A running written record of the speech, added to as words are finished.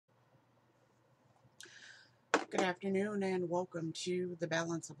Good afternoon and welcome to The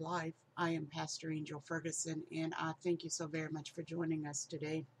Balance of Life. I am Pastor Angel Ferguson and I thank you so very much for joining us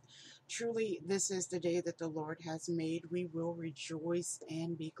today. Truly, this is the day that the Lord has made. We will rejoice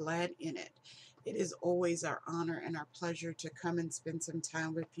and be glad in it. It is always our honor and our pleasure to come and spend some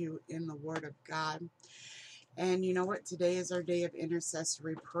time with you in the Word of God. And you know what? Today is our day of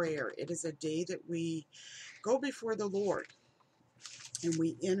intercessory prayer. It is a day that we go before the Lord and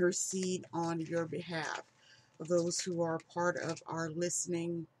we intercede on your behalf. Those who are part of our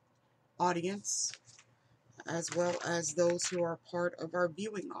listening audience, as well as those who are part of our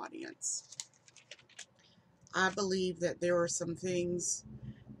viewing audience. I believe that there are some things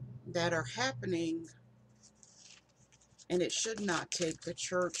that are happening, and it should not take the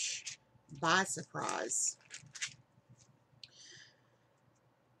church by surprise.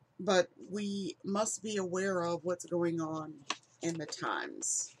 But we must be aware of what's going on in the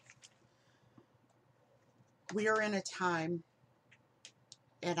times. We are in a time,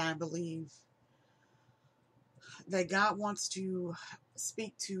 and I believe that God wants to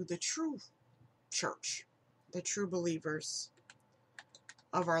speak to the true church, the true believers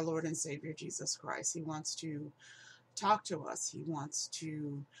of our Lord and Savior Jesus Christ. He wants to talk to us. He wants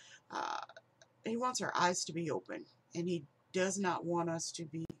our eyes to be open, and He does not want us to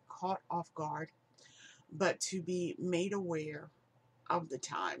be caught off guard, but to be made aware of the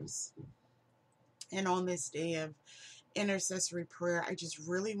times. And on this day of intercessory prayer, I just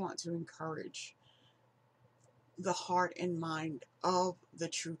really want to encourage the heart and mind of the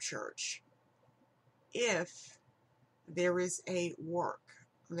true church. If there is a work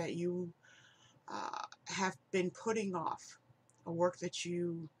that you have been putting off, a work that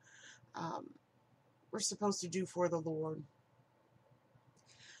you were supposed to do for the Lord,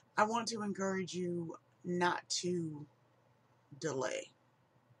 I want to encourage you not to delay.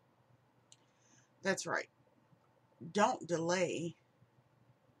 That's right. Don't delay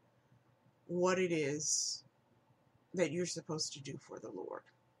what it is that you're supposed to do for the Lord.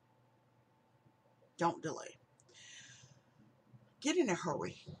 Don't delay. Get in a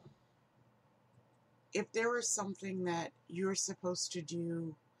hurry. If there is something that you're supposed to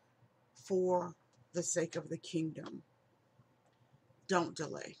do for the sake of the kingdom, don't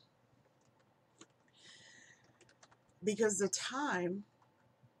delay. Because the time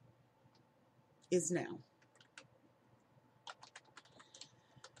is now.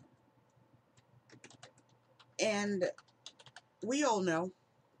 And we all know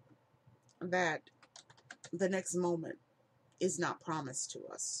that the next moment is not promised to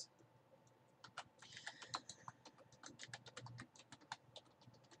us.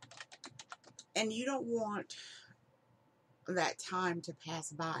 And you don't want that time to pass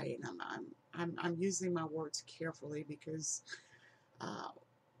by. And I'm using my words carefully because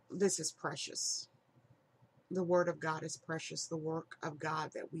this is precious. The Word of God is precious. The work of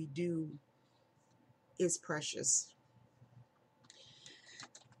God that we do is precious.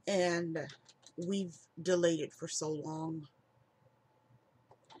 And we've delayed it for so long.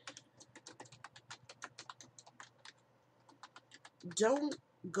 Don't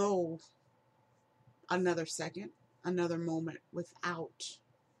go another second, another moment without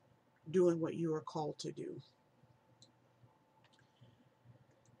doing what you are called to do.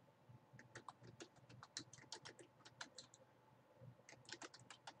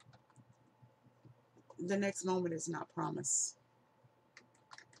 The next moment is not promised.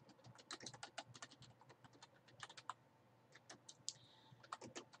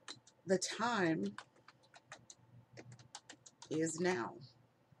 The time is now.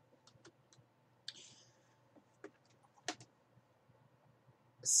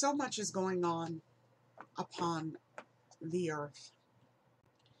 So much is going on upon the earth.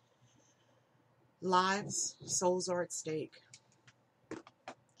 Lives, souls are at stake.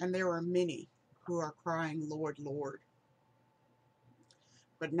 And there are many who are crying, Lord, Lord.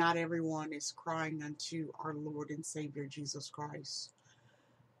 But not everyone is crying unto our Lord and Savior Jesus Christ.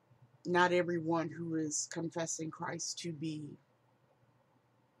 Not everyone who is confessing Christ to be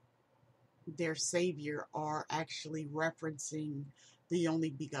their Savior are actually referencing the only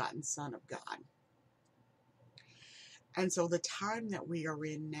begotten Son of God. And so the time that we are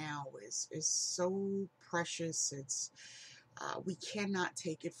in now is so precious. We cannot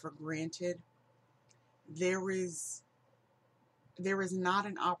take it for granted. There is not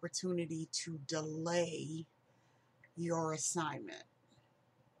an opportunity to delay your assignment.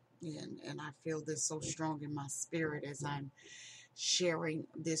 And I feel this so strong in my spirit as I'm sharing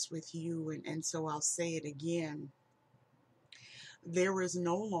this with you. And so I'll say it again. There is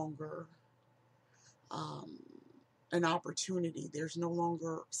no longer an opportunity. There's no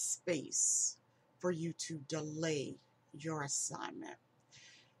longer space for you to delay your assignment.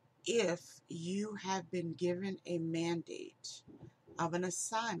 If you have been given a mandate of an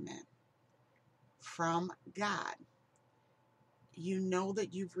assignment from God, you know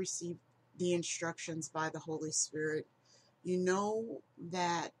that you've received the instructions by the Holy Spirit. You know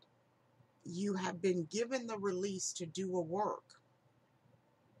that you have been given the release to do a work.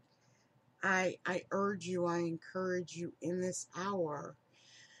 I urge you, I encourage you in this hour,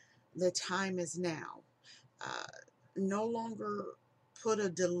 the time is now. No longer put a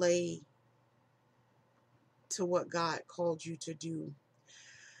delay to what God called you to do,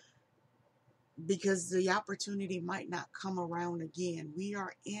 because the opportunity might not come around again. We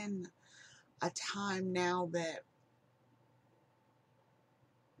are in a time now that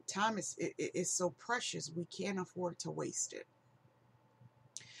time is so precious, we can't afford to waste it.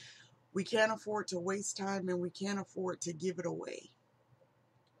 We can't afford to waste time, and we can't afford to give it away.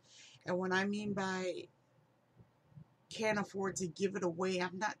 And when I mean by can't afford to give it away,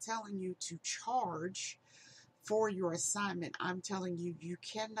 I'm not telling you to charge for your assignment. I'm telling you, you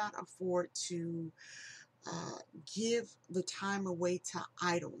cannot afford to give the time away to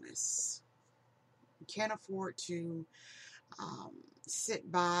idleness. You can't afford to sit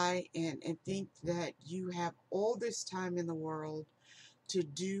by and think that you have all this time in the world to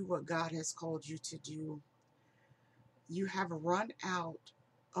do what God has called you to do. You have run out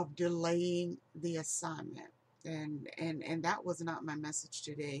of delaying the assignment. And that was not my message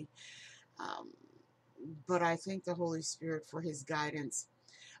today. But I thank the Holy Spirit for his guidance.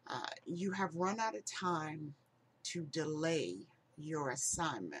 You have run out of time to delay your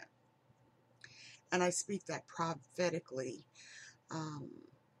assignment. And I speak that prophetically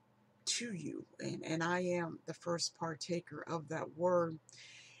to you. And I am the first partaker of that word.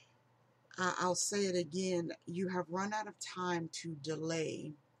 I'll say it again. You have run out of time to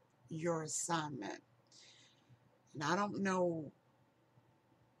delay your assignment. And I don't know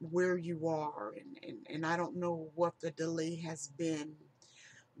where you are, and I don't know what the delay has been,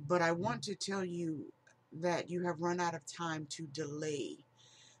 but I want to tell you that you have run out of time to delay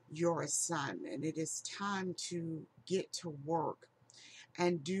your assignment. It is time to get to work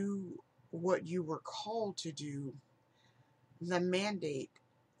and do what you were called to do, the mandate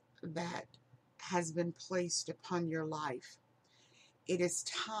that has been placed upon your life. It is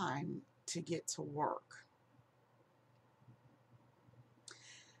time to get to work.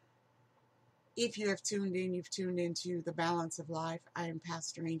 If you have tuned in, you've tuned into The Balance of Life. I am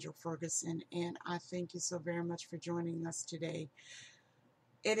Pastor Angel Ferguson, and I thank you so very much for joining us today.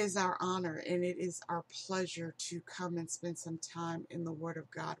 It is our honor and it is our pleasure to come and spend some time in the Word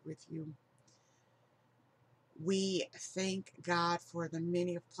of God with you. We thank God for the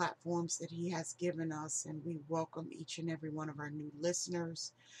many of platforms that He has given us, and we welcome each and every one of our new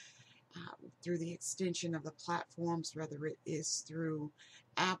listeners through the extension of the platforms, whether it is through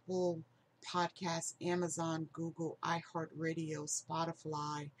Apple Podcasts, Amazon, Google, iHeartRadio,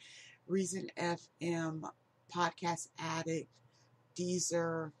 Spotify, Reason FM, Podcast Addict,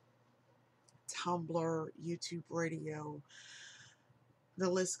 Deezer, Tumblr, YouTube Radio.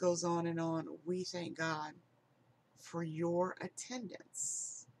 The list goes on and on. We thank God for your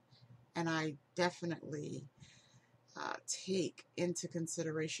attendance. And I definitely take into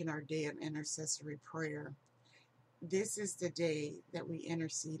consideration our day of intercessory prayer. This is the day that we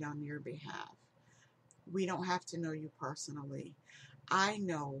intercede on your behalf. We don't have to know you personally. I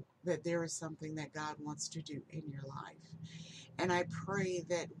know that there is something that God wants to do in your life. And I pray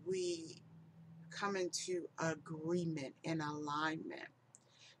that we come into agreement and alignment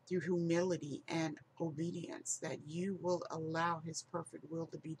through humility and obedience, that you will allow His perfect will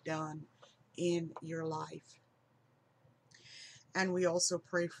to be done in your life. And we also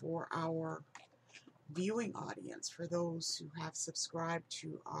pray for our viewing audience, for those who have subscribed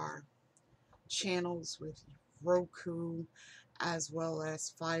to our channels with Roku, as well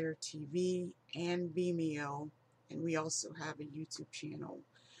as Fire TV and Vimeo. And we also have a YouTube channel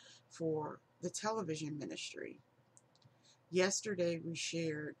for the television ministry. Yesterday we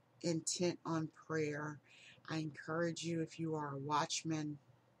shared Intent on Prayer. I encourage you, if you are a watchman,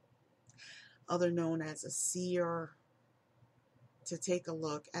 other known as a seer, to take a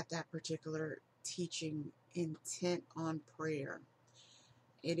look at that particular teaching, Intent on Prayer.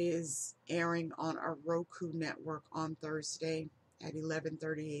 It is airing on our Roku network on Thursday at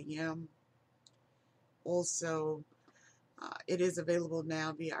 11:30 a.m. Also, it is available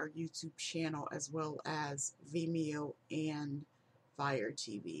now via our YouTube channel, as well as Vimeo and Fire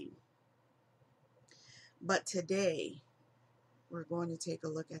TV. But today, we're going to take a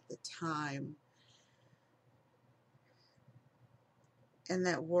look at the time. And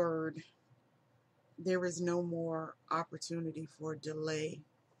that word There is no more opportunity for delay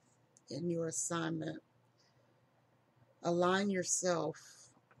in your assignment. Align yourself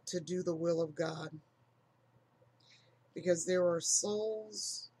to do the will of God, because there are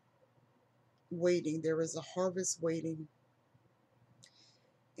souls waiting. There is a harvest waiting.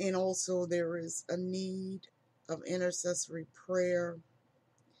 And also there is a need of intercessory prayer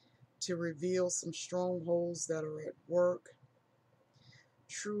to reveal some strongholds that are at work.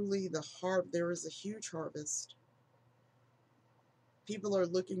 Truly, there is a huge harvest. People are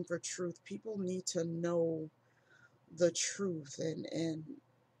looking for truth. People need to know the truth, and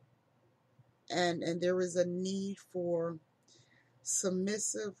there is a need for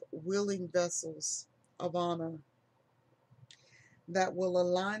submissive, willing vessels of honor that will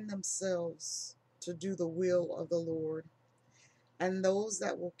align themselves to do the will of the Lord, and those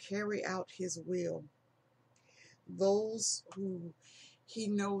that will carry out his will, those who he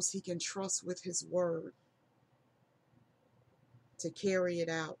knows he can trust with his word to carry it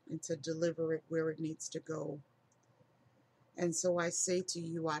out and to deliver it where it needs to go. And so I say to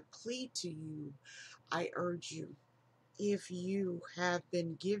you, I plead to you, I urge you, if you have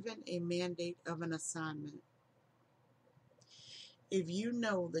been given a mandate of an assignment, if you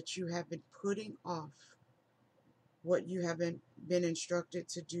know that you have been putting off what you have been instructed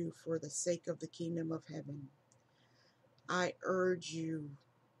to do for the sake of the kingdom of heaven, I urge you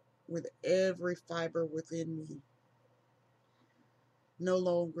with every fiber within me, no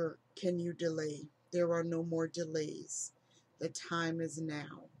longer can you delay. There are no more delays. The time is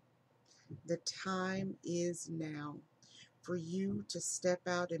now. The time is now for you to step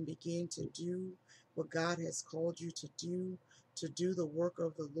out and begin to do what God has called you to do the work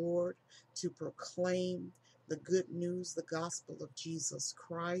of the Lord, to proclaim the good news, the gospel of Jesus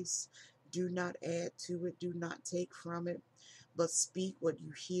Christ. Do not add to it. Do not take from it, but speak what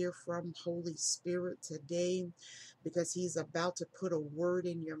you hear from Holy Spirit today, because he's about to put a word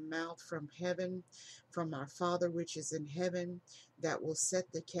in your mouth from heaven, from our Father which is in heaven, that will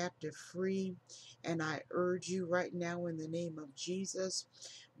set the captive free. And I urge you right now in the name of Jesus,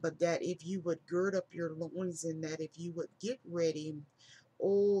 but that if you would gird up your loins, and that if you would get ready,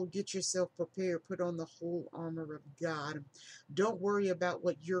 oh, get yourself prepared. Put on the whole armor of God. Don't worry about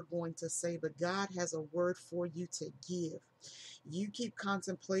what you're going to say, but God has a word for you to give. You keep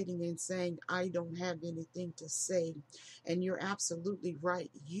contemplating and saying, I don't have anything to say. And you're absolutely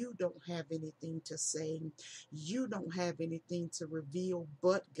right. You don't have anything to say. You don't have anything to reveal,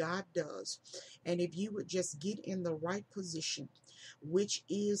 but God does. And if you would just get in the right position, which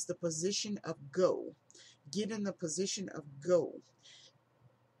is the position of go, get in the position of go,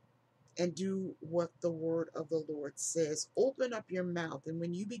 and do what the word of the Lord says. Open up your mouth. And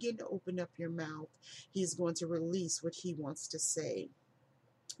when you begin to open up your mouth, he's going to release what he wants to say.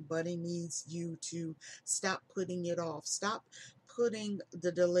 But he needs you to stop putting it off. Stop putting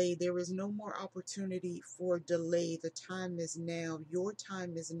the delay. There is no more opportunity for delay. The time is now. Your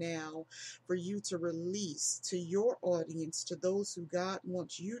time is now for you to release to your audience, to those who God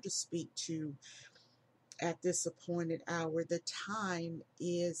wants you to speak to at this appointed hour. The time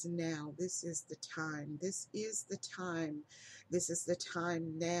is now. This is the time. This is the time. This is the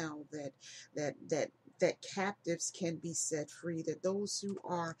time now that captives can be set free, that those who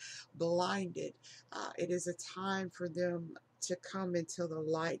are blinded, it is a time for them to come into the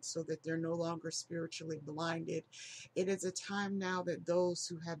light so that they're no longer spiritually blinded. It is a time now that those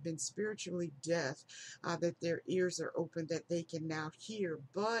who have been spiritually deaf, that their ears are open, that they can now hear.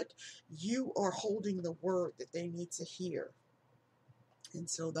 But you are holding the word that they need to hear. And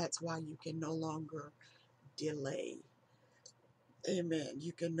so that's why you can no longer delay. Amen.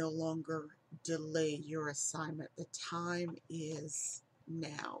 You can no longer delay your assignment. The time is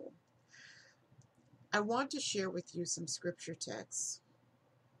now. I want to share with you some scripture texts.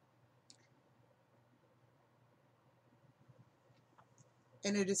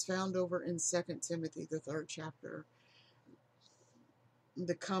 And it is found over in 2 Timothy, the 3rd chapter.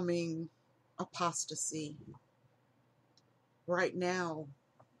 The coming apostasy. Right now,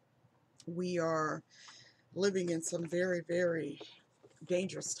 we are living in some very, very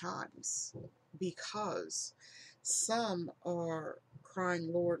dangerous times, because some are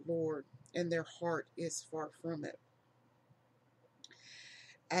crying, Lord, Lord, and their heart is far from it.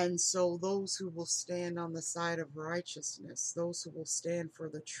 And so those who will stand on the side of righteousness, those who will stand for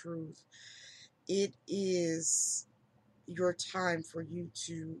the truth, it is your time for you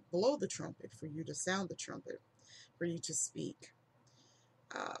to blow the trumpet, for you to sound the trumpet, for you to speak.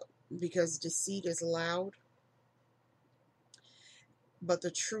 Because deceit is loud, but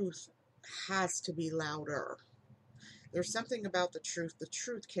the truth has to be louder. There's something about the truth. The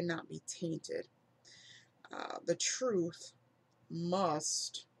truth cannot be tainted. The truth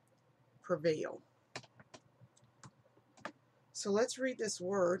must prevail. So let's read this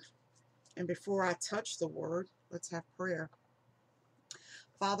word. And before I touch the word, let's have prayer.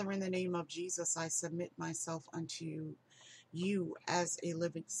 Father, in the name of Jesus, I submit myself unto you as a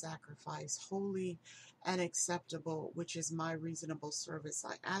living sacrifice, holy and acceptable, which is my reasonable service.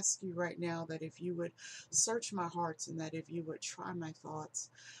 I ask you right now that if you would search my hearts and that if you would try my thoughts,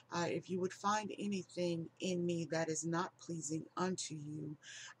 if you would find anything in me that is not pleasing unto you,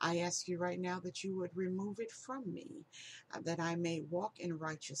 I ask you right now that you would remove it from me, that I may walk in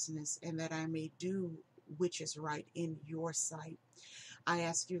righteousness and that I may do which is right in your sight. I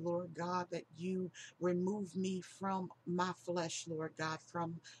ask you, Lord God, that you remove me from my flesh, Lord God,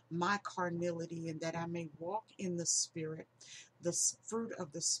 from my carnality, and that I may walk in the Spirit, the fruit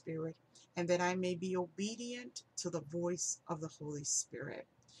of the Spirit, and that I may be obedient to the voice of the Holy Spirit.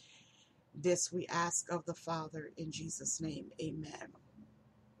 This we ask of the Father in Jesus' name. Amen.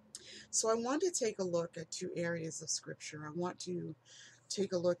 So I want to take a look at two areas of Scripture. I want to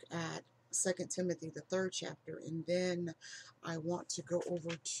take a look at 2 Timothy, the 3rd chapter, and then I want to go over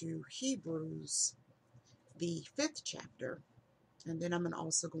to Hebrews, the 5th chapter, and then I'm going to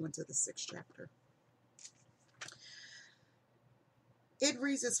also go into the 6th chapter. It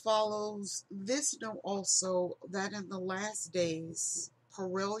reads as follows: This know also, that in the last days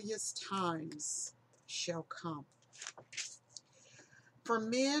perilous times shall come. For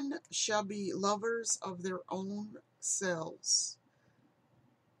men shall be lovers of their own selves,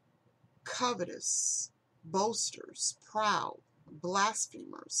 covetous, boasters, proud,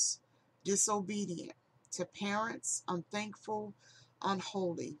 blasphemers, disobedient to parents, unthankful,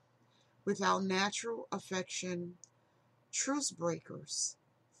 unholy, without natural affection, truce breakers,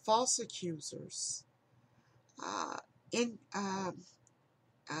 false accusers, uh, in, uh,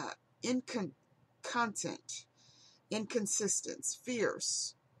 incontinent, inconsistent,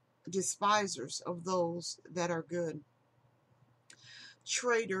 fierce, despisers of those that are good,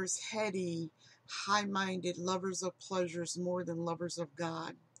 traitors, heady, high-minded, lovers of pleasures more than lovers of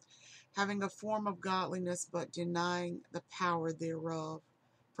God, having a form of godliness but denying the power thereof.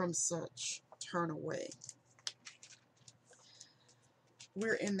 From such turn away.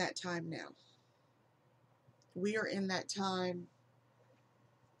 We're in that time now. We are in that time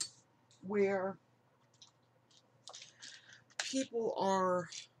where people are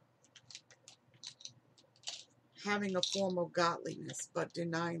having a form of godliness but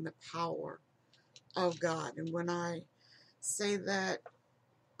denying the power of God. And when I say that,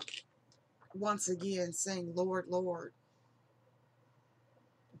 once again, saying, Lord, Lord,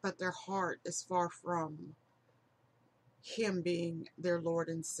 but their heart is far from Him being their Lord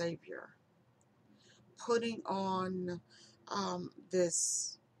and Savior. Putting on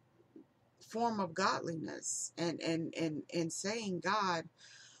this form of godliness and saying God,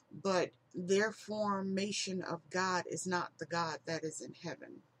 but their formation of God is not the God that is in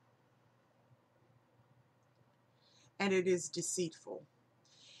heaven. And it is deceitful.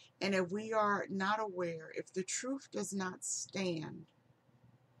 And if we are not aware, if the truth does not stand,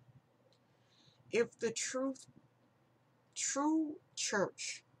 if the true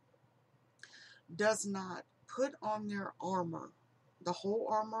church does not put on their armor, the whole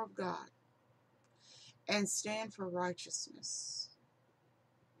armor of God, and stand for righteousness,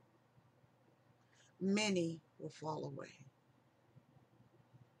 many will fall away.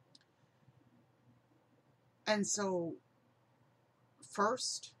 And so,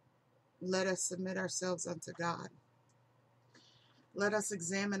 first, let us submit ourselves unto God. Let us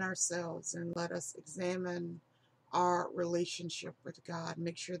examine ourselves and let us examine our relationship with God.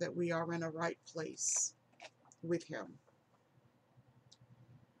 Make sure that we are in a right place with Him.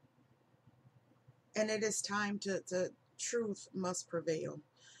 And it is time to truth must prevail.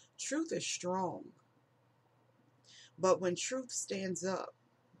 Truth is strong. But when truth stands up,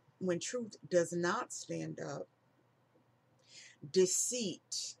 when truth does not stand up,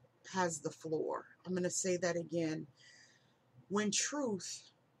 deceit has the floor. I'm going to say that again. When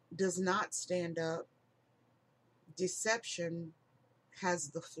truth does not stand up, deception has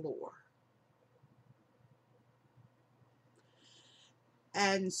the floor.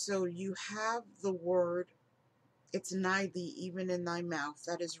 And so you have the word, it's nigh thee, even in thy mouth.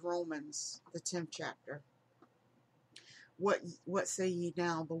 That is Romans, the 10th chapter. What say ye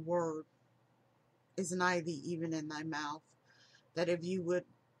now? The word is nigh thee, even in thy mouth. That if you would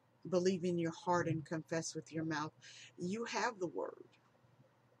believe in your heart and confess with your mouth, you have the word.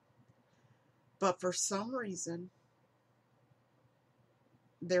 But for some reason,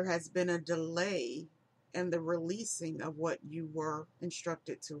 there has been a delay in the releasing of what you were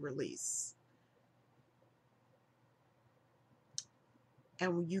instructed to release.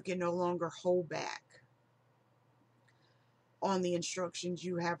 and you can no longer hold back on the instructions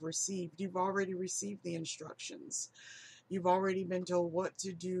you have received. You've already received the instructions. You've already been told what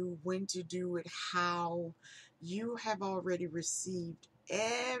to do, when to do it, how. You have already received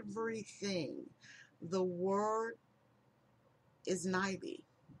everything. The word is nigh thee.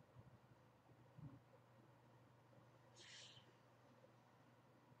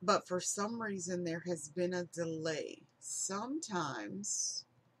 But for some reason, there has been a delay. Sometimes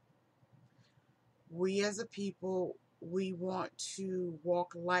we as a people, we want to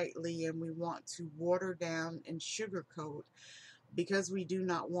walk lightly and we want to water down and sugarcoat because we do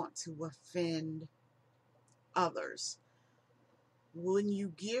not want to offend others. When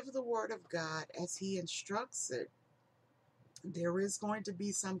you give the word of God as he instructs it, there is going to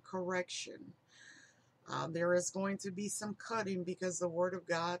be some correction. There is going to be some cutting because the word of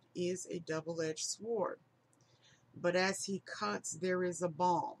God is a double-edged sword. But as he cuts, there is a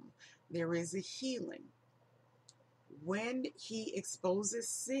balm. There is a healing. When he exposes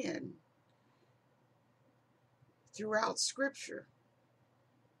sin throughout Scripture,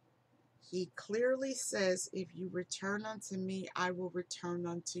 he clearly says, if you return unto me, I will return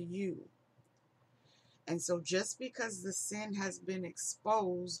unto you. And so just because the sin has been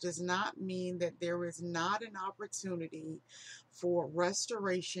exposed does not mean that there is not an opportunity for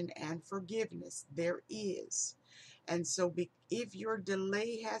restoration and forgiveness. There is. And so if your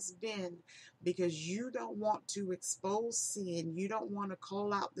delay has been because you don't want to expose sin, you don't want to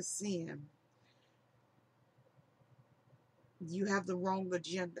call out the sin, you have the wrong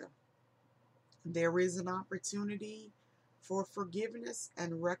agenda. There is an opportunity for forgiveness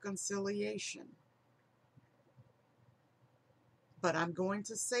and reconciliation. But I'm going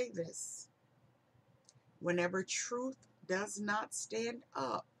to say this. Whenever truth does not stand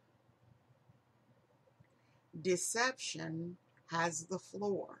up, deception has the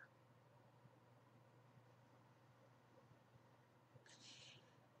floor.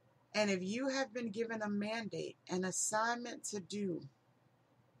 And if you have been given a mandate, an assignment to do,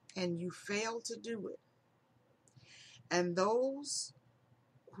 and you fail to do it, and those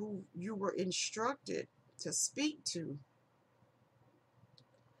who you were instructed to speak to,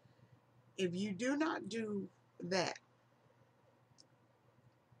 if you do not do that,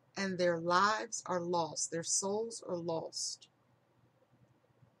 and their lives are lost, their souls are lost,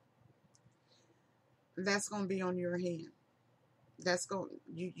 that's going to be on your hand.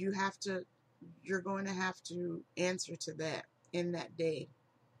 You're going to have to answer to that in that day.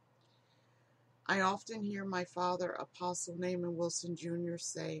 I often hear my father, Apostle Naaman Wilson Jr.,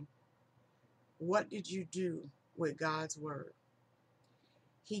 say, what did you do with God's word?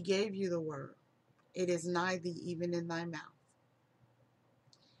 He gave you the word. It is nigh thee, even in thy mouth.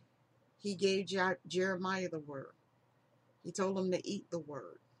 He gave Jeremiah the word. He told him to eat the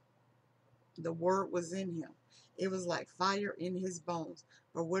word. The word was in him. It was like fire in his bones.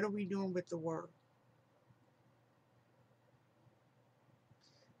 But what are we doing with the word?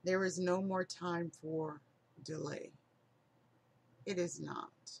 There is no more time for delay. It is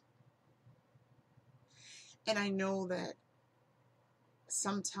not. And I know that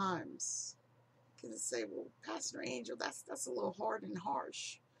sometimes you can say, well, Pastor Angel, that's a little hard and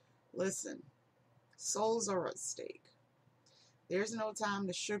harsh. Listen, souls are at stake. There's no time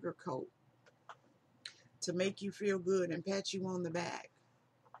to sugarcoat, to make you feel good and pat you on the back.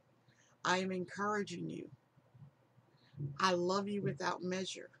 I am encouraging you. I love you without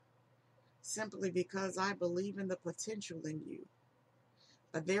measure, simply because I believe in the potential in you.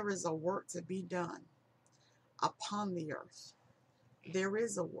 But there is a work to be done upon the earth. There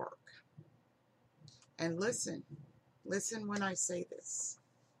is a work. And listen when I say this.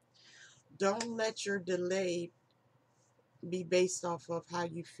 Don't let your delay be based off of how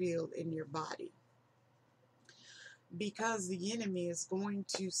you feel in your body. Because the enemy is going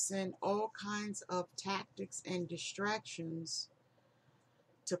to send all kinds of tactics and distractions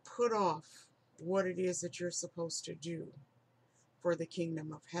to put off what it is that you're supposed to do for the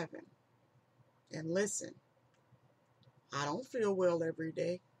kingdom of heaven. And listen, I don't feel well every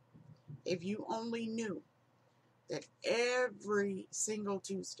day. If you only knew that every single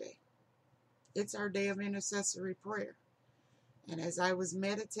Tuesday, it's our day of intercessory prayer. And as I was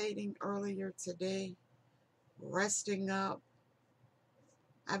meditating earlier today, resting up,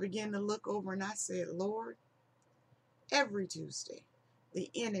 I began to look over and I said, Lord, every Tuesday, the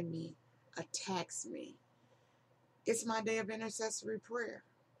enemy attacks me. It's my day of intercessory prayer.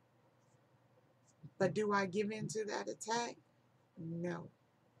 But do I give in to that attack? No,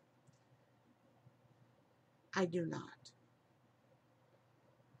 I do not.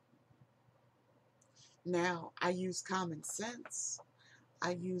 Now, I use common sense.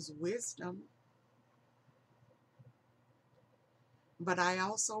 I use wisdom, but I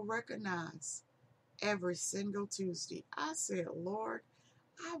also recognize every single Tuesday, I said, Lord,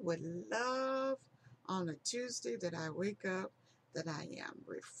 I would love on a Tuesday that I wake up, that I am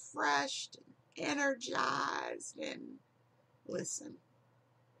refreshed and energized and listen.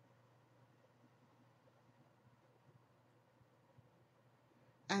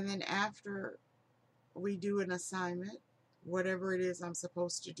 And then after we do an assignment, whatever it is I'm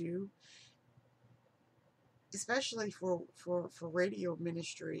supposed to do, especially for radio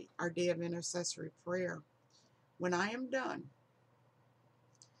ministry, our day of intercessory prayer, when I am done,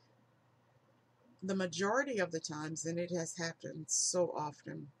 the majority of the times, and it has happened so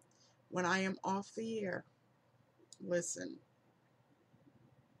often, when I am off the air, listen,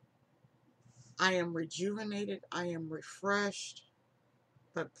 I am rejuvenated, I am refreshed,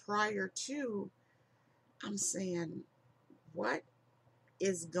 but prior to, I'm saying, what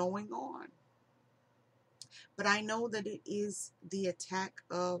is going on? But I know that it is the attack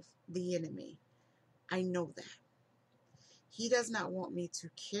of the enemy. I know that. He does not want me to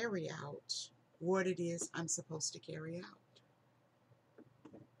carry out what it is I'm supposed to carry out.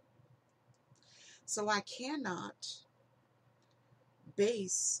 So I can't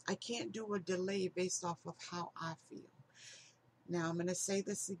do a delay based off of how I feel. Now I'm going to say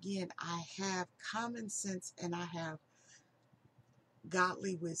this again. I have common sense and I have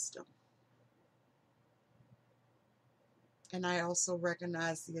godly wisdom. And I also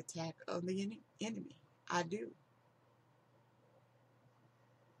recognize the attack of the enemy. I do.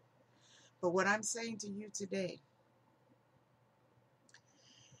 But what I'm saying to you today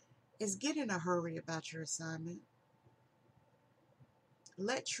is get in a hurry about your assignment.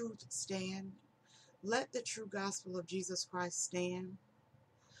 Let truth stand. Let the true gospel of Jesus Christ stand.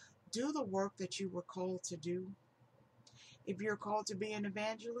 Do the work that you were called to do. If you're called to be an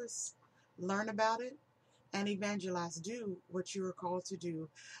evangelist, learn about it and evangelize. Do what you are called to do.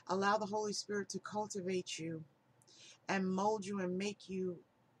 Allow the Holy Spirit to cultivate you and mold you and make you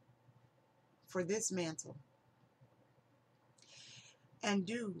for this mantle. And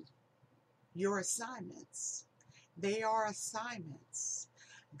do your assignments. They are assignments.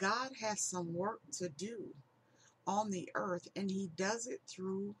 God has some work to do on the earth, and he does it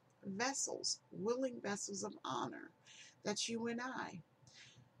through vessels, willing vessels of honor. That's you and I.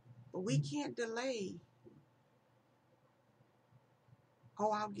 But we can't delay.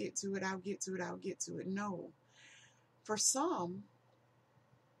 Oh, I'll get to it, I'll get to it, I'll get to it. No. For some,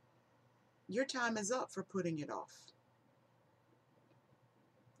 your time is up for putting it off.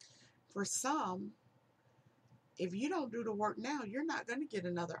 For some, if you don't do the work now, you're not going to get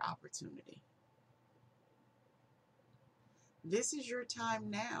another opportunity. This is your time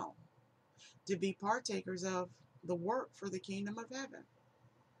now to be partakers of the work for the kingdom of heaven.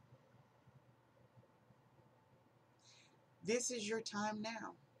 This is your time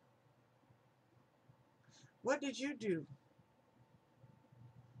now. What did you do?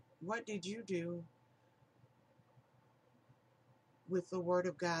 What did you do with the word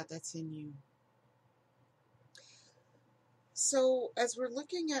of God that's in you? So as we're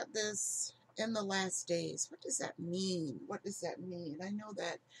looking at this in the last days, what does that mean? What does that mean? I know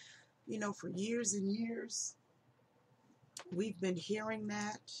that, for years and years, we've been hearing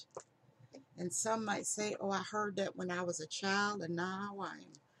that. And some might say, oh, I heard that when I was a child, and now I'm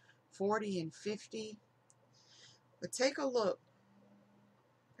 40 and 50. But take a look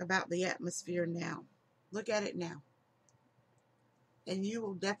about the atmosphere now. Look at it now. And you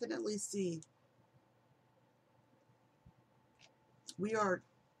will definitely see we are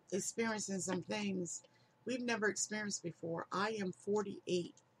experiencing some things we've never experienced before. I am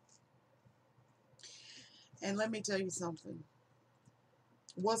 48. And let me tell you something.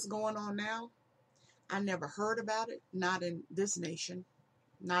 What's going on now? I never heard about it. Not in this nation.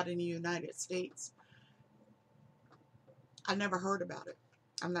 Not in the United States. I never heard about it.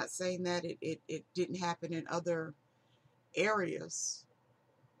 I'm not saying that it didn't happen in other areas.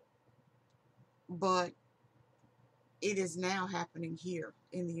 But it is now happening here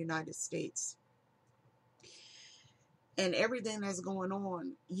in the United States. And everything that's going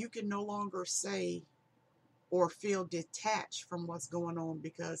on, you can no longer say or feel detached from what's going on,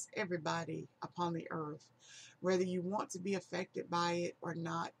 because everybody upon the earth, whether you want to be affected by it or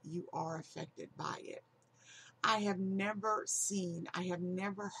not, you are affected by it. I have never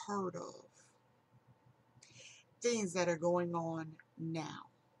heard of things that are going on now.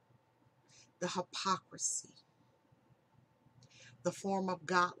 The hypocrisy, the form of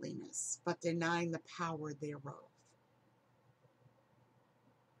godliness, but denying the power thereof.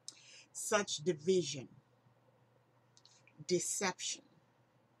 Such division, deception,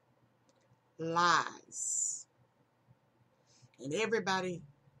 lies. And everybody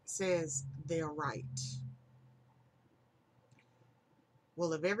says they're right.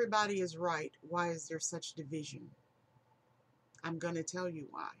 Well, if everybody is right, why is there such division? I'm going to tell you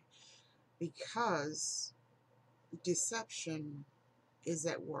why. Because deception is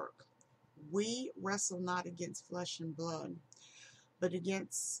at work. We wrestle not against flesh and blood, but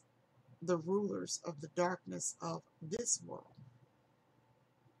against the rulers of the darkness of this world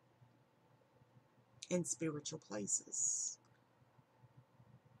in spiritual places.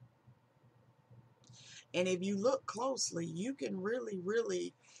 And if you look closely, you can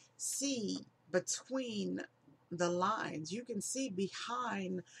really see between the lines. You can see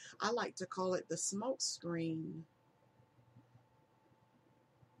behind, I like to call it the smoke screen,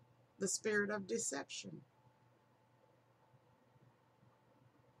 the spirit of deception.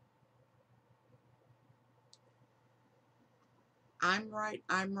 I'm right,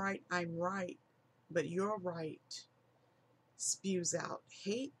 I'm right, I'm right, but your right spews out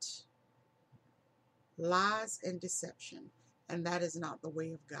hate, lies, and deception, and that is not the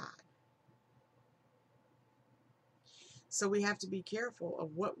way of God. So we have to be careful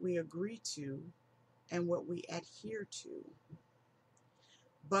of what we agree to and what we adhere to.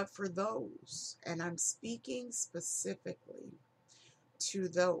 But for those, and I'm speaking specifically to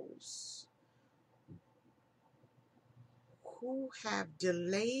those who have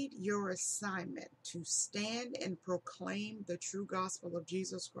delayed your assignment to stand and proclaim the true gospel of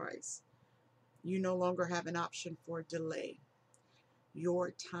Jesus Christ, you no longer have an option for delay.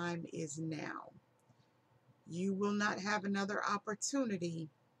 Your time is now. You will not have another opportunity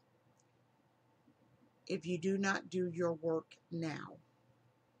if you do not do your work now.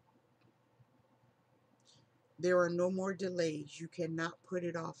 There are no more delays. You cannot put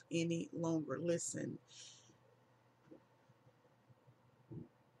it off any longer. Listen,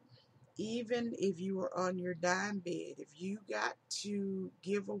 even if you are on your dying bed, if you got to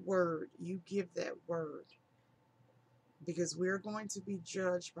give a word, you give that word. Because we're going to be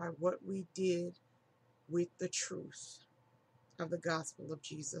judged by what we did with the truth of the gospel of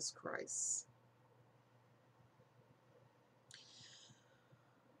Jesus Christ.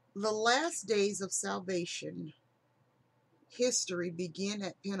 The last days of salvation history begin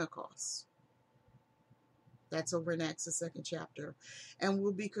at Pentecost. That's over in Acts, the 2nd chapter, and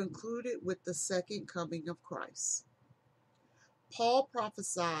will be concluded with the second coming of Christ. Paul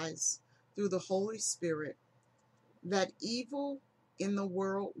prophesies through the Holy Spirit that evil in the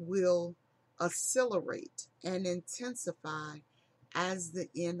world will accelerate and intensify as the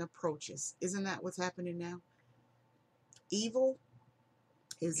end approaches. Isn't that what's happening now? Evil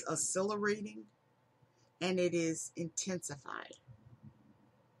is accelerating and it is intensified.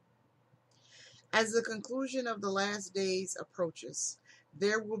 As the conclusion of the last days approaches,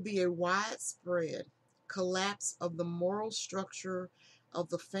 there will be a widespread collapse of the moral structure of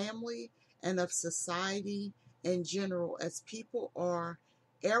the family and of society in general, as people are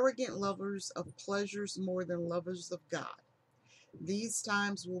arrogant lovers of pleasures more than lovers of God. These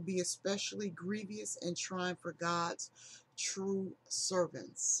times will be especially grievous and trying for God's true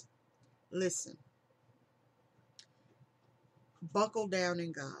servants. Listen, buckle down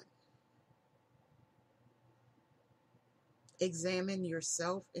in God. Examine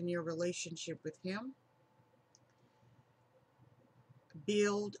yourself and your relationship with Him.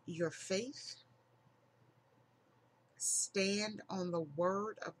 Build your faith. Stand on the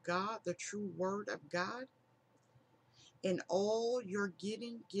Word of God, the true Word of God. In all you're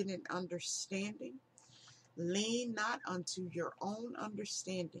getting, get an understanding. Lean not unto your own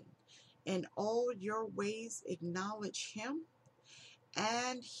understanding. In all your ways acknowledge Him,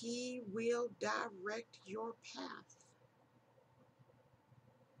 and He will direct your path.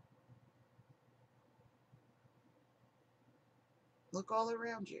 Look all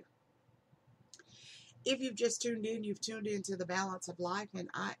around you. If you've just tuned in, you've tuned into The Balance of Life, and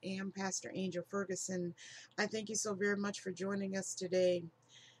I am Pastor Angel Ferguson. I thank you so very much for joining us today.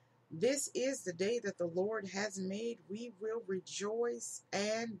 This is the day that the Lord has made. We will rejoice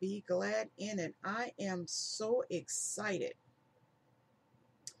and be glad in it. I am so excited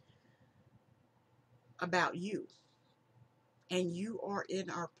about you, and you are in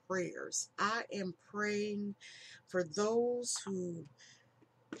our prayers. I am praying for those who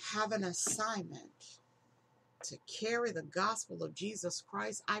have an assignment to carry the gospel of Jesus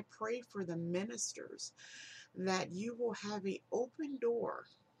Christ. I pray for the ministers that you will have an open door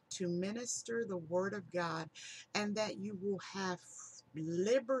to minister the word of God, and that you will have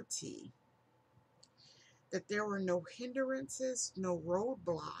liberty, that there are no hindrances, no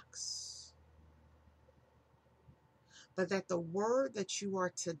roadblocks, but that the word that you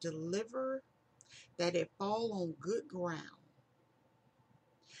are to deliver that it fall on good ground.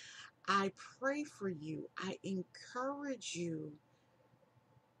 I pray for you. I encourage you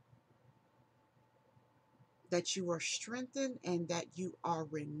that you are strengthened and that you are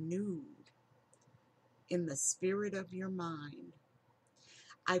renewed in the spirit of your mind.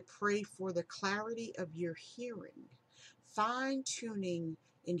 I pray for the clarity of your hearing, fine-tuning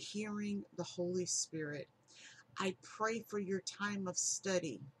in hearing the Holy Spirit. I pray for your time of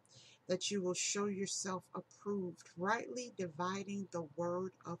study, that you will show yourself approved, rightly dividing the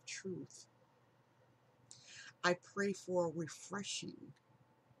word of truth. I pray for a refreshing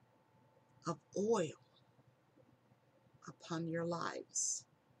of oil upon your lives.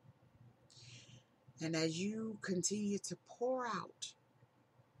 And as you continue to pour out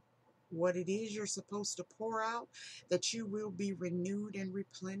what it is you're supposed to pour out, that you will be renewed and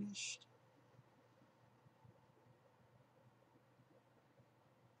replenished.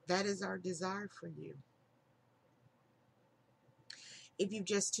 That is our desire for you. If you've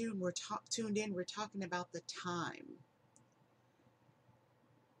just tuned in, we're talking about the time.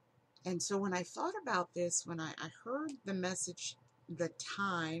 And so when I thought about this, when I heard the message, the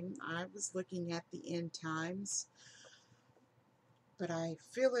time, I was looking at the end times. But I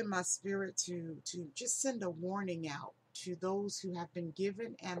feel in my spirit to just send a warning out to those who have been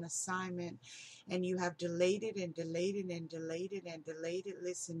given an assignment and you have delayed it and delayed it and delayed it and delayed it.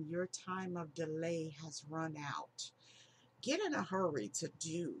 Listen, your time of delay has run out. Get in a hurry to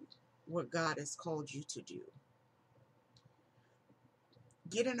do what God has called you to do.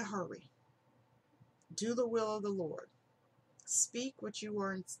 Get in a hurry. Do the will of the Lord. Speak what you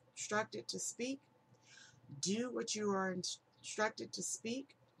are instructed to speak. Do what you are instructed to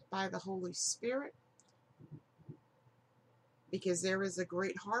speak by the Holy Spirit, because there is a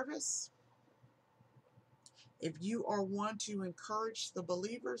great harvest. If you are one to encourage the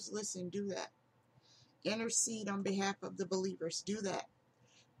believers, listen, do that. Intercede on behalf of the believers, do that.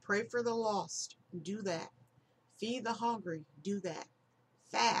 Pray for the lost, do that. Feed the hungry, do that.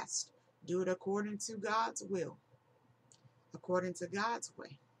 Fast, do it according to God's will, according to God's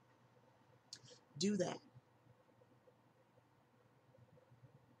way. Do that.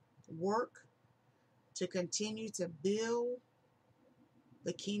 Work to continue to build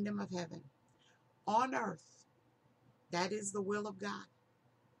the kingdom of heaven on earth. That is the will of God.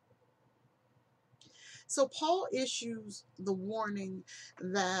 So Paul issues the warning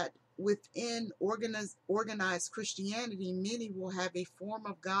that within organized Christianity, many will have a form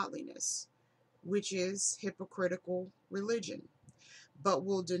of godliness, which is hypocritical religion, but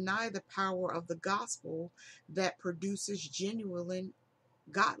will deny the power of the gospel that produces genuine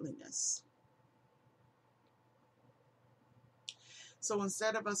godliness. So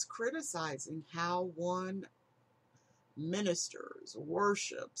instead of us criticizing how one ministers,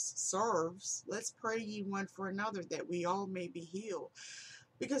 worships, serves, let's pray ye one for another that we all may be healed,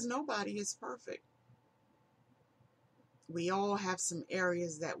 because nobody is perfect. We all have some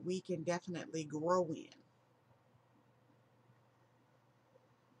areas that we can definitely grow in.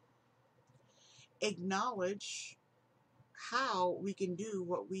 Acknowledge how we can do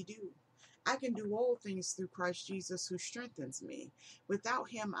what we do. I can do all things through Christ Jesus who strengthens me. Without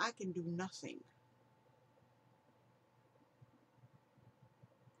him, I can do nothing.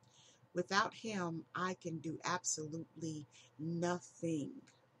 Without him, I can do absolutely nothing.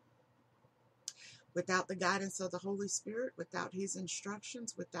 Without the guidance of the Holy Spirit, without his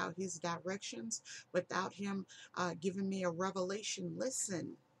instructions, without his directions, without him giving me a revelation,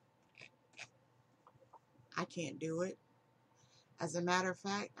 listen, I can't do it. As a matter of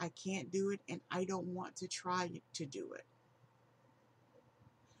fact, I can't do it, and I don't want to try to do it.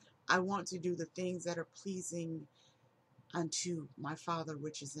 I want to do the things that are pleasing unto my Father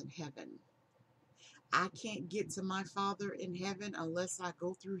which is in heaven. I can't get to my Father in heaven unless I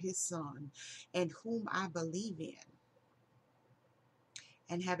go through his Son, and whom I believe in,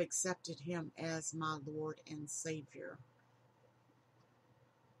 and have accepted him as my Lord and Savior.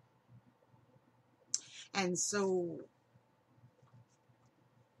 And so,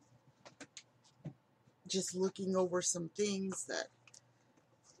 just looking over some things that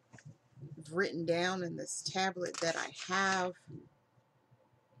I've written down in this tablet that I have,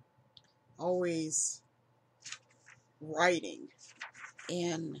 always writing,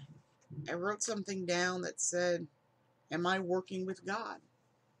 and I wrote something down that said, am I working with God?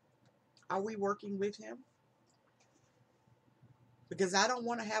 Are we working with him? Because I don't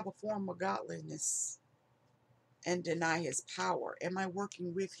want to have a form of godliness and deny his power. Am I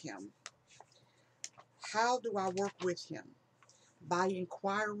working with him? How do I work with him? By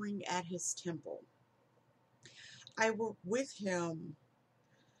inquiring at his temple. I work with him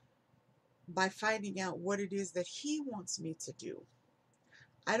by finding out what it is that He wants me to do.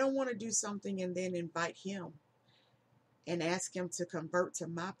 I don't want to do something and then invite Him and ask Him to convert to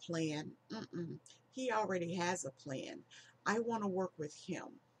my plan. He already has a plan. I want to work with Him.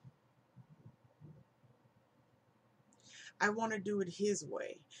 I want to do it His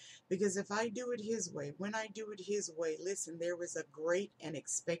way. Because if I do it His way, when I do it His way, listen, there is a great and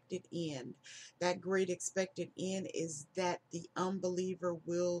expected end. That great expected end is that the unbeliever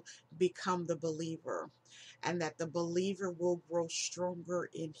will become the believer, and that the believer will grow stronger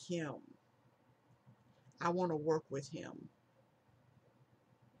in Him. I want to work with Him.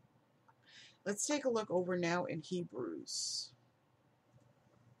 Let's take a look over now in Hebrews.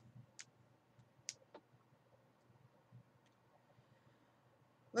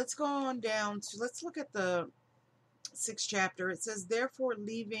 Let's go on down to, let's look at the 6th chapter. It says, therefore,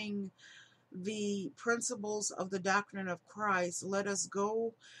 leaving the principles of the doctrine of Christ, let us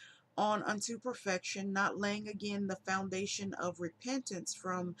go on unto perfection, not laying again the foundation of repentance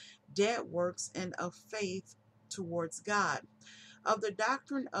from dead works and of faith towards God, of the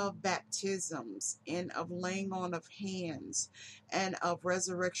doctrine of baptisms, and of laying on of hands, and of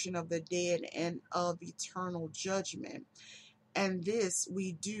resurrection of the dead, and of eternal judgment. And this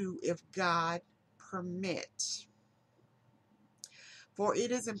we do if God permit. For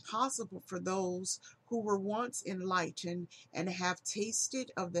it is impossible for those who were once enlightened and have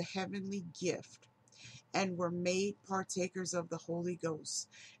tasted of the heavenly gift, and were made partakers of the Holy Ghost,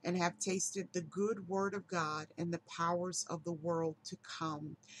 and have tasted the good word of God and the powers of the world to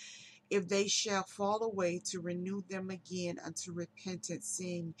come, if they shall fall away, to renew them again unto repentance,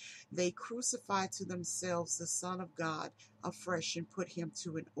 seeing they crucify to themselves the Son of God afresh, and put him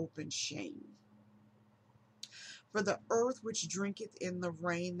to an open shame. For the earth which drinketh in the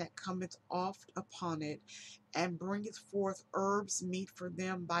rain that cometh oft upon it, and bringeth forth herbs meet for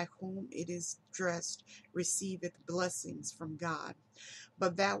them by whom it is dressed, receiveth blessings from God.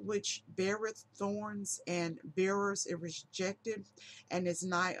 But that which beareth thorns and bearers is rejected, and is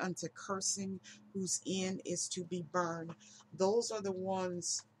nigh unto cursing, whose end is to be burned. Those are the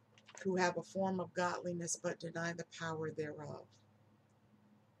ones who have a form of godliness but deny the power thereof.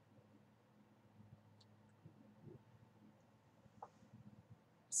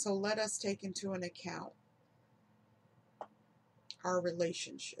 So let us take into an account our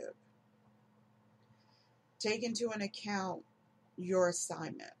relationship. Take into an account your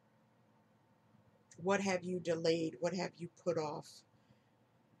assignment. What have you delayed? What have you put off?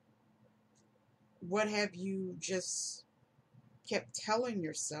 What have you just kept telling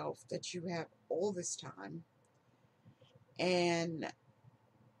yourself that you have all this time, and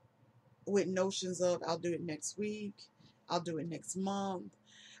with notions of, I'll do it next week, I'll do it next month,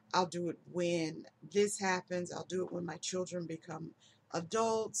 I'll do it when this happens, I'll do it when my children become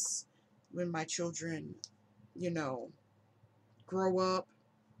adults, when my children, grow up.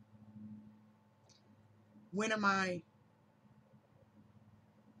 When am I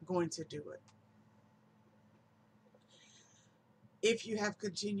going to do it? If you have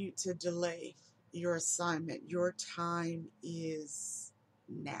continued to delay your assignment, your time is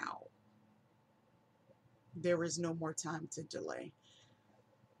now. There is no more time to delay.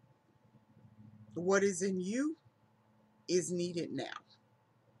 What is in you is needed now.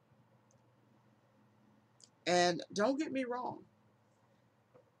 And don't get me wrong,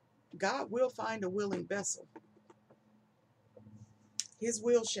 God will find a willing vessel. His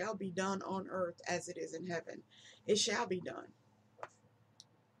will shall be done on earth as it is in heaven. It shall be done.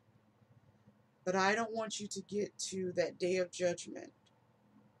 But I don't want you to get to that day of judgment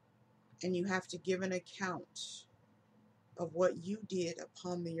and you have to give an account of what you did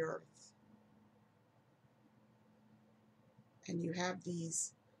upon the earth. And you have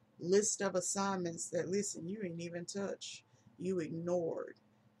these list of assignments that, listen, you ain't even touched. You ignored.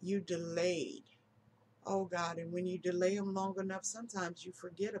 You delayed. Oh God, and when you delay them long enough, sometimes you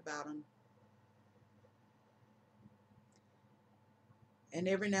forget about them. And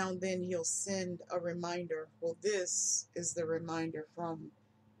every now and then he'll send a reminder. Well, this is the reminder from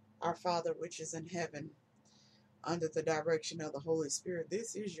our Father which is in heaven, under the direction of the Holy Spirit.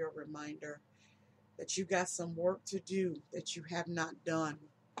 This is your reminder that you got some work to do that you have not done.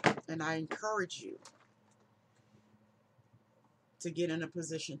 And I encourage you to get in a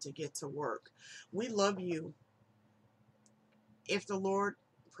position to get to work. We love you. If the Lord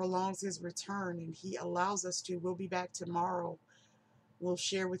prolongs his return and he allows us to, we'll be back tomorrow. We'll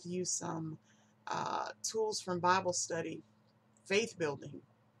share with you some tools from Bible study, faith building.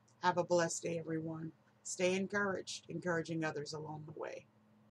 Have a blessed day, everyone. Stay encouraged, encouraging others along the way.